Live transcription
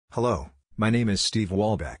Hello, my name is Steve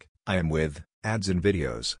Wolbach. I am with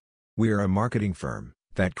Adsinvideos. We are a marketing firm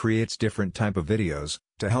that creates different type of videos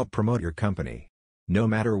to help promote your company. No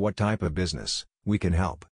matter what type of business, we can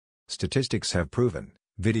help. Statistics have proven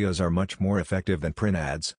videos are much more effective than print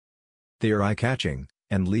ads. They are eye-catching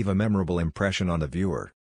and leave a memorable impression on the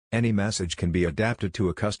viewer. Any message can be adapted to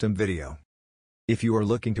a custom video. If you are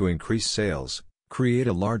looking to increase sales, create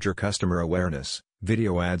a larger customer awareness,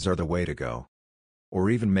 video ads are the way to go. Or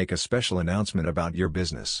even make a special announcement about your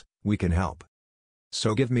business, we can help.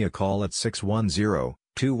 So give me a call at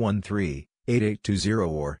 610-213-8820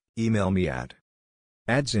 or email me at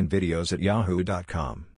adsinvideos@yahoo.com.